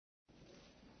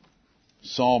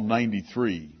Psalm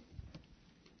 93,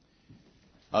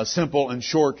 a simple and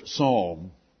short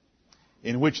psalm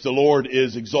in which the Lord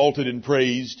is exalted and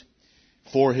praised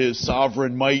for His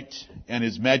sovereign might and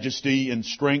His majesty and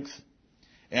strength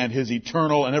and His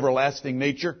eternal and everlasting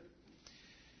nature.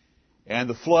 And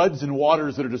the floods and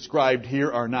waters that are described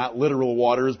here are not literal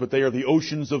waters, but they are the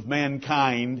oceans of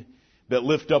mankind that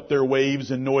lift up their waves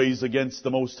and noise against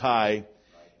the Most High,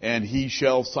 and He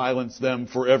shall silence them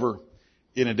forever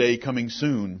in a day coming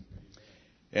soon.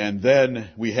 And then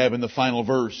we have in the final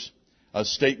verse a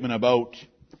statement about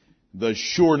the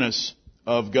sureness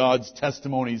of God's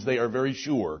testimonies. They are very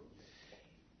sure.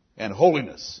 And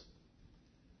holiness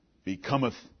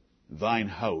becometh thine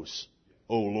house,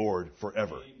 O Lord,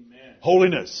 forever. Amen.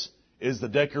 Holiness is the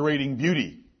decorating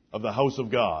beauty of the house of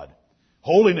God.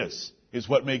 Holiness is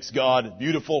what makes God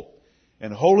beautiful,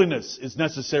 and holiness is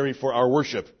necessary for our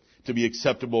worship to be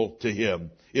acceptable to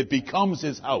Him. It becomes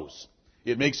His house.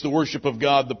 It makes the worship of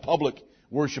God, the public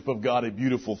worship of God, a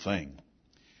beautiful thing.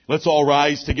 Let's all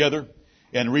rise together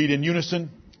and read in unison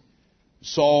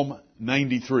Psalm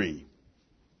 93.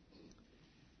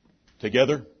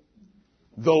 Together.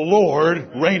 The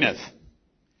Lord reigneth.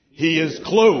 He is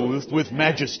clothed with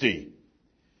majesty.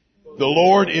 The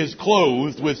Lord is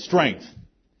clothed with strength,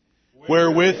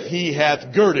 wherewith He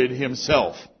hath girded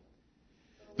Himself.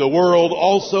 The world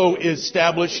also is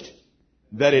established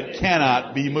that it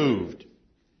cannot be moved.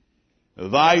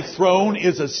 Thy throne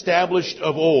is established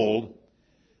of old.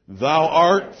 Thou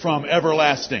art from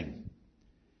everlasting.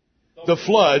 The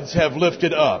floods have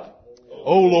lifted up.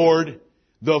 O Lord,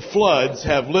 the floods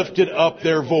have lifted up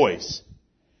their voice.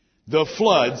 The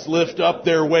floods lift up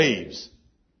their waves.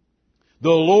 The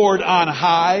Lord on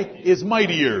high is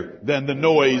mightier than the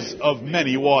noise of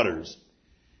many waters,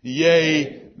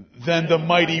 yea, than the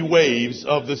mighty waves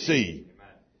of the sea.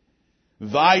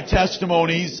 Thy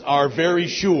testimonies are very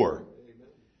sure.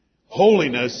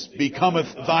 Holiness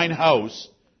becometh thine house,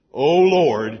 O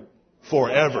Lord,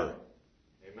 forever.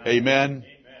 Amen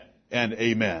and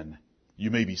amen. You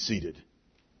may be seated.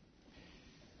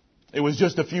 It was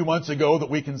just a few months ago that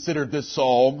we considered this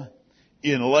psalm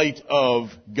in light of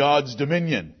God's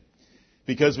dominion,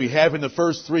 because we have in the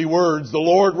first three words, the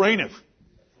Lord reigneth.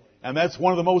 And that's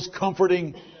one of the most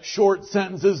comforting short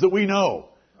sentences that we know.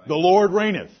 The Lord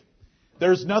reigneth.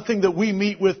 There's nothing that we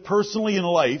meet with personally in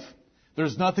life.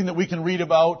 There's nothing that we can read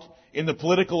about in the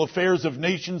political affairs of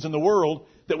nations in the world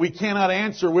that we cannot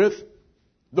answer with,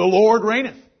 the Lord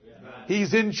reigneth.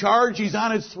 He's in charge. He's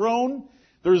on His throne.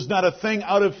 There's not a thing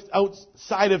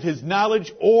outside of His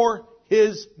knowledge or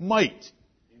His might.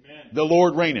 Amen. The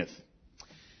Lord reigneth.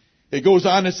 It goes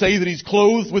on to say that He's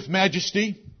clothed with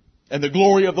majesty, and the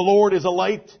glory of the Lord is a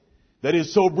light that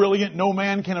is so brilliant no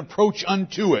man can approach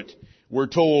unto it, we're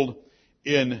told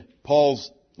in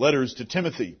Paul's letters to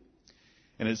Timothy.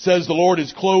 And it says the Lord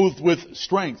is clothed with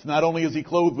strength. Not only is He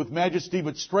clothed with majesty,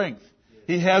 but strength.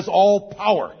 He has all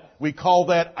power. We call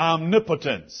that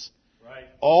omnipotence.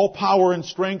 All power and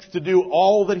strength to do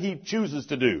all that He chooses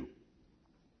to do.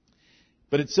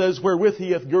 But it says, wherewith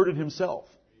He hath girded Himself.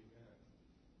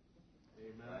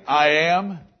 Amen. I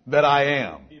am that I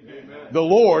am. Amen. The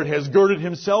Lord has girded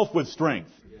Himself with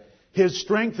strength. His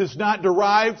strength is not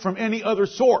derived from any other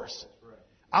source.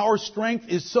 Our strength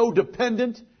is so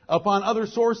dependent upon other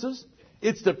sources.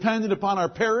 It's dependent upon our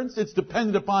parents. It's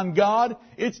dependent upon God.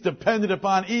 It's dependent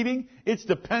upon eating. It's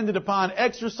dependent upon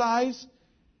exercise.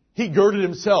 He girded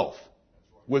Himself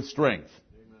with strength.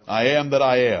 I am that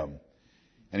I am.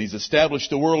 And He's established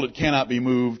the world. It cannot be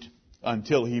moved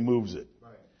until He moves it.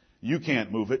 You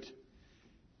can't move it.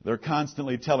 They're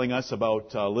constantly telling us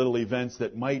about little events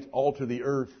that might alter the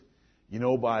earth,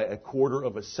 by a quarter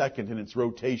of a second in its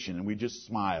rotation, and we just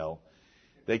smile.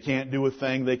 They can't do a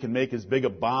thing. They can make as big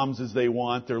of bombs as they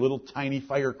want. They're little tiny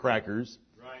firecrackers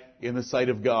in the sight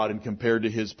of God and compared to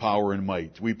His power and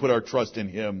might. We put our trust in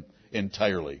Him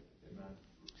entirely. Amen.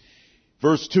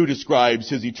 Verse 2 describes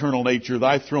His eternal nature.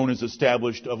 Thy throne is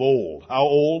established of old. How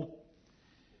old?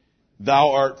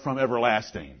 Thou art from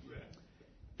everlasting.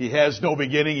 He has no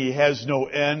beginning. He has no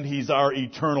end. He's our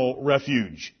eternal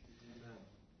refuge. Amen.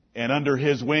 And under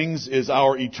His wings is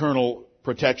our eternal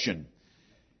protection.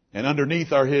 And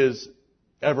underneath are His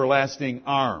everlasting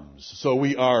arms. So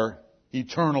we are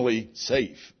eternally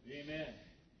safe. Amen.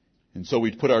 And so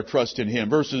we put our trust in Him.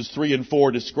 Verses 3 and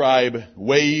 4 describe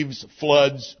waves,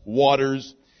 floods,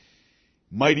 waters,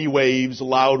 mighty waves,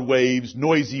 loud waves,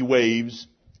 noisy waves.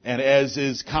 And as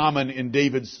is common in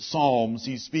David's Psalms,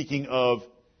 he's speaking of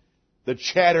the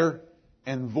chatter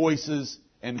and voices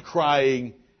and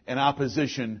crying and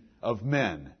opposition of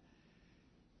men.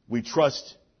 We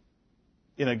trust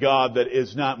in a God that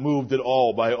is not moved at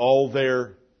all by all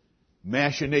their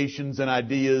machinations and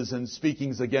ideas and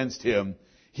speakings against Him.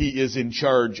 He is in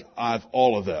charge of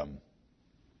all of them.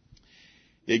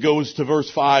 It goes to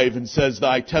verse 5 and says,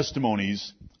 Thy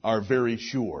testimonies are very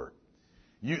sure.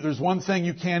 There's one thing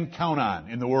you can count on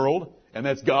in the world, and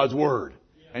that's God's Word.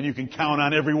 And you can count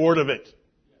on every word of it.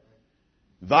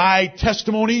 Thy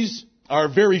testimonies are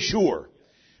very sure.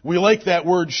 We like that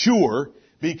word sure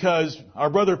because our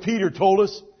brother Peter told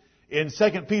us in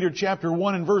 2 Peter chapter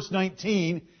 1 and verse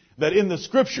 19 that in the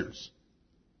Scriptures,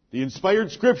 the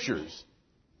inspired Scriptures,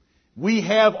 we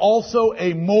have also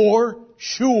a more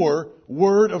sure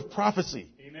word of prophecy.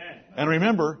 Amen. And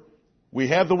remember, we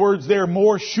have the words there,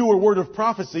 more sure word of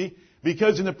prophecy,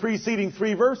 because in the preceding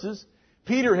 3 verses,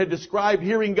 Peter had described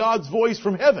hearing God's voice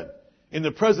from heaven in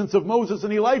the presence of Moses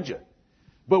and Elijah.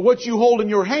 But what you hold in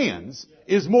your hands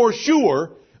is more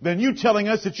sure than you telling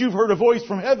us that you've heard a voice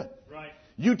from heaven. Right.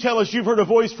 You tell us you've heard a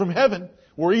voice from heaven,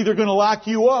 we're either going to lock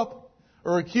you up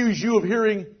or accuse you of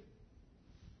hearing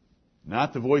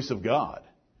not the voice of God,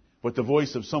 but the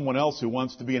voice of someone else who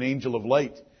wants to be an angel of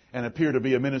light and appear to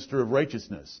be a minister of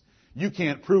righteousness. You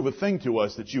can't prove a thing to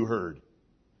us that you heard.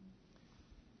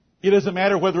 It doesn't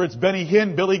matter whether it's Benny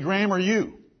Hinn, Billy Graham, or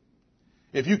you.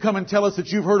 If you come and tell us that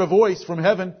you've heard a voice from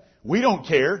heaven, we don't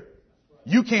care.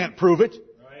 You can't prove it.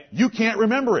 You can't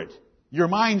remember it. Your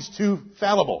mind's too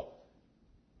fallible.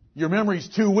 Your memory's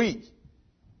too weak.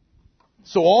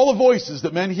 So all the voices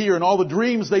that men hear and all the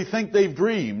dreams they think they've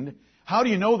dreamed, how do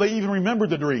you know they even remembered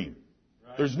the dream?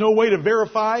 Right. There's no way to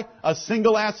verify a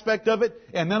single aspect of it,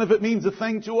 and none of it means a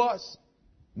thing to us.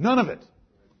 None of it.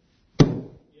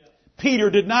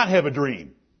 Peter did not have a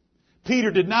dream.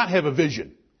 Peter did not have a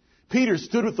vision. Peter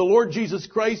stood with the Lord Jesus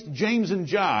Christ, James and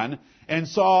John, and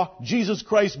saw Jesus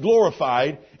Christ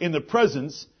glorified in the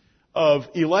presence of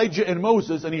Elijah and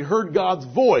Moses, and he heard God's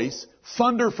voice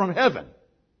thunder from heaven.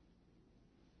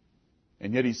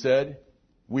 And yet he said,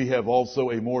 we have also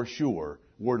a more sure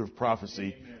word of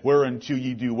prophecy, whereunto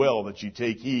ye do well that ye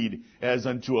take heed, as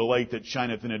unto a light that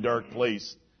shineth in a dark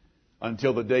place,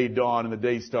 until the day dawn and the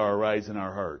day star arise in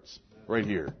our hearts. Right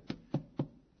here.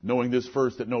 Knowing this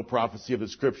first, that no prophecy of the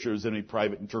Scripture is any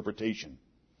private interpretation.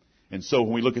 And so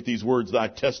when we look at these words, thy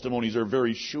testimonies are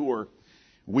very sure,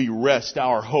 we rest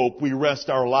our hope, we rest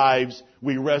our lives,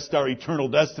 we rest our eternal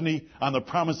destiny on the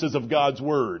promises of God's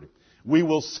Word. We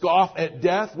will scoff at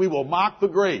death, we will mock the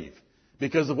grave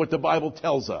because of what the Bible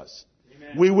tells us.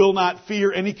 Amen. We will not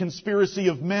fear any conspiracy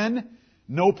of men,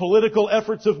 no political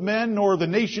efforts of men, nor the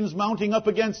nations mounting up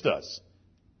against us,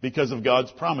 because of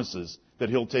God's promises that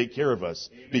He'll take care of us.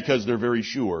 Amen. Because they're very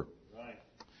sure. Right.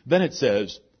 Then it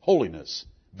says, holiness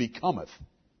becometh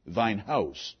thine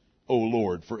house, O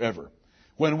Lord, forever.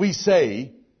 When we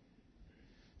say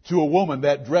to a woman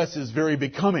that dress is very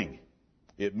becoming,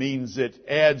 it means it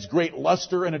adds great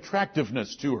luster and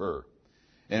attractiveness to her.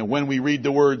 And when we read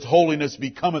the words, holiness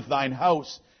becometh thine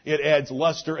house, it adds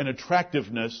luster and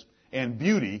attractiveness and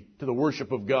beauty to the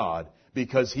worship of God,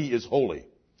 because He is holy.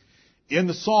 In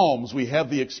the Psalms, we have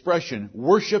the expression,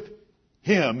 worship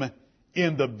Him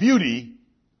in the beauty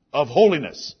of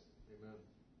holiness. Amen.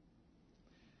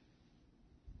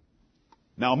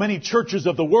 Now, many churches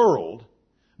of the world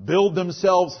build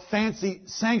themselves fancy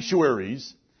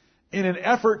sanctuaries in an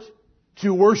effort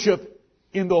to worship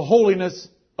in the holiness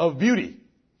of beauty.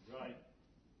 Right.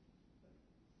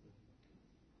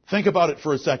 Think about it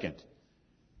for a second.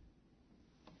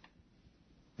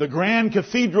 The grand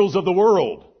cathedrals of the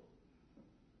world,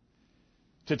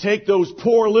 to take those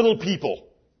poor little people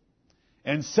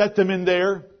and set them in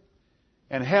there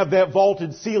and have that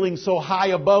vaulted ceiling so high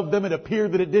above them it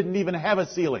appeared that it didn't even have a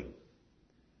ceiling.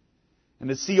 And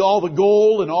to see all the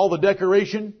gold and all the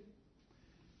decoration,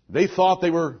 they thought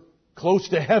they were close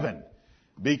to heaven,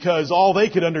 because all they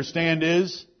could understand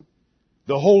is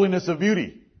the holiness of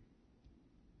beauty.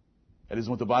 That isn't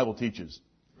what the Bible teaches.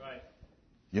 Right.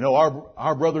 You know,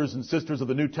 our brothers and sisters of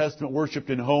the New Testament worshipped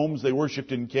in homes, they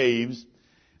worshipped in caves,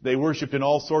 they worshipped in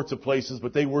all sorts of places,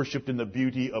 but they worshipped in the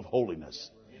beauty of holiness.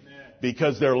 Amen.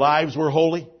 Because their lives were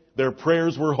holy, their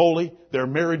prayers were holy, their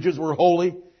marriages were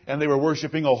holy, and they were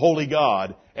worshiping a holy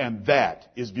God, and that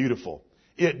is beautiful.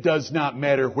 It does not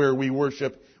matter where we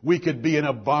worship. We could be in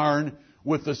a barn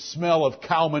with the smell of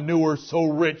cow manure so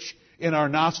rich in our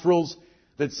nostrils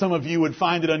that some of you would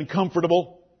find it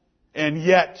uncomfortable, and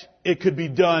yet it could be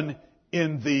done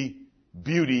in the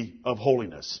beauty of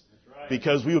holiness.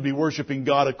 Because we would be worshiping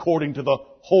God according to the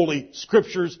Holy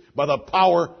Scriptures by the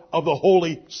power of the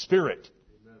Holy Spirit.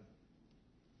 Amen.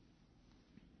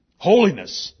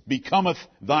 Holiness becometh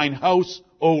thine house,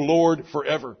 O Lord,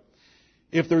 forever.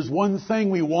 If there's one thing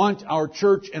we want our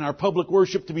church and our public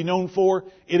worship to be known for,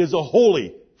 it is a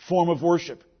holy form of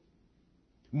worship.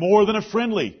 More than a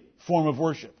friendly form of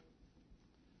worship.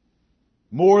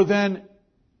 More than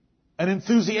an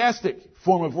enthusiastic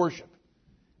form of worship.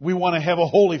 We want to have a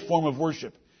holy form of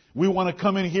worship. We want to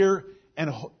come in here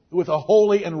and with a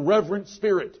holy and reverent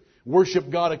spirit, worship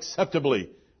God acceptably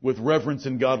with reverence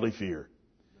and godly fear.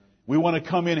 We want to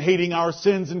come in hating our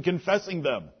sins and confessing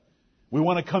them. We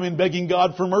want to come in begging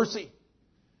God for mercy.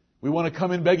 We want to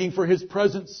come in begging for His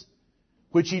presence,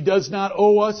 which He does not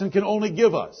owe us and can only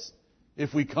give us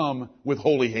if we come with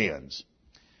holy hands.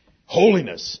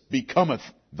 Holiness becometh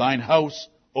thine house,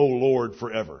 O Lord,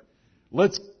 forever.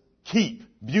 Let's keep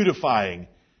beautifying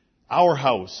our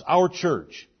house, our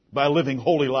church, by living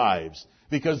holy lives,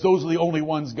 because those are the only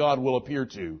ones God will appear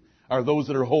to, are those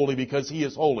that are holy, because He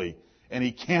is holy, and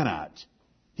He cannot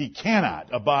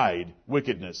abide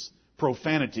wickedness,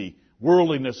 profanity,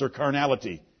 worldliness, or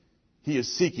carnality. He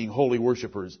is seeking holy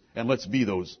worshipers, and let's be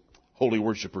those holy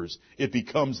worshipers. It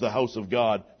becomes the house of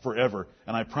God forever,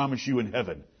 and I promise you in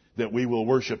heaven that we will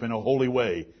worship in a holy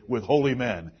way with holy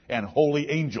men and holy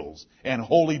angels and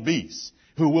holy beasts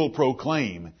who will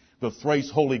proclaim the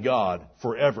thrice holy God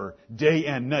forever, day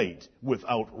and night,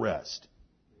 without rest.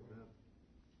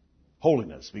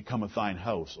 Holiness becometh thine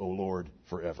house, O Lord,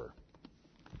 forever.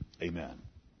 Amen.